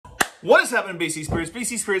What is happening, BC Spirits?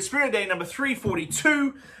 BC Spirits, Spirit Day number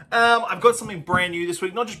 342. I've got something brand new this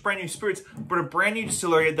week. Not just brand new spirits, but a brand new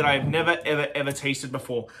distillery that I've never, ever tasted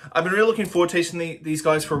before. I've been really looking forward to tasting these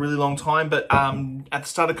guys for a really long time, but at the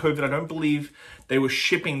start of COVID, I don't believe they were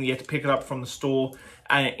shipping. You had to pick it up from the store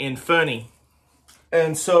in Fernie.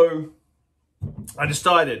 And so I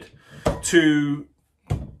decided to...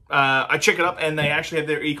 I check it up, and they actually have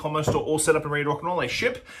their e-commerce store all set up and ready to rock and roll. They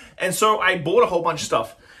ship. And so I bought a whole bunch of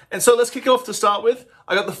stuff. And so let's kick it off to start with.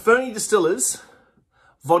 I got the Fernie Distillers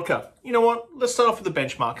vodka. You know what? Let's start off with the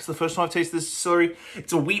benchmark. It's the first time I've tasted this distillery.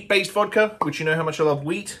 It's a wheat-based vodka, which you know how much I love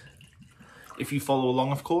wheat, if you follow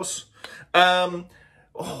along, of course.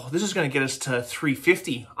 Oh, this is going to get us to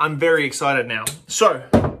 350. I'm very excited now. So,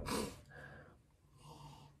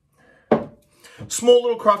 small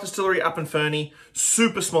little craft distillery up in Fernie.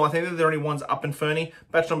 Super small. I think they're the only ones up in Fernie.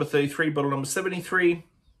 Batch number 33, bottle number 73.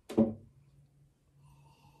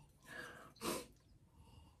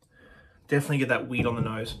 Definitely get that wheat on the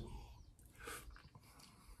nose.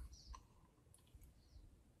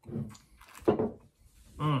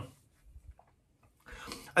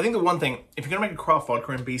 I think the one thing, if you're going to make a craft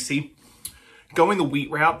vodka in BC, going the wheat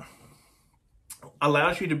route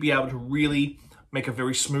allows you to be able to really make a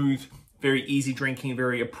very smooth, very easy drinking,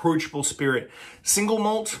 very approachable spirit. Single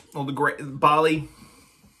malt or the barley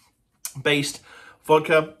based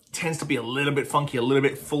vodka tends to be a little bit funky, a little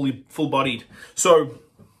bit full bodied. So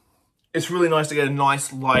it's really nice to get a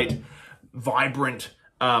nice, light, vibrant,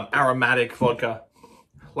 aromatic vodka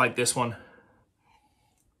like this one.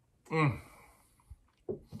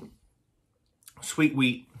 Sweet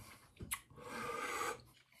wheat.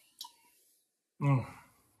 I'm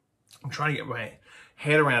trying to get my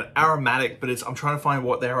head around it. Aromatic, but I'm trying to find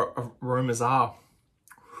what their aromas are.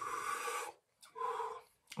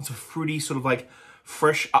 It's a fruity, sort of like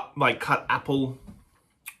fresh, like cut apple.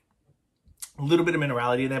 A little bit of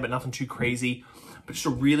minerality in there, but nothing too crazy. But just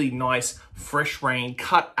a really nice, fresh rain,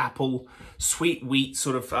 cut apple, sweet wheat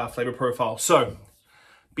sort of flavor profile. So,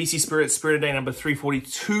 BC Spirits, Spirit Day number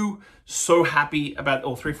 342. So happy about,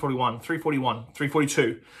 or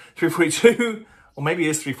 342. Or maybe it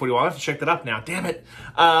is 341. I have to check that up now. Damn it.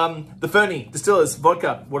 The Fernie Distillers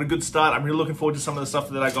vodka. What a good start. I'm really looking forward to some of the stuff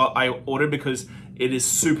that I ordered because it is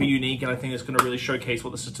super unique and I think it's going to really showcase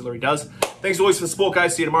what the distillery does. Thanks always for the support,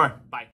 guys. See you tomorrow. Bye.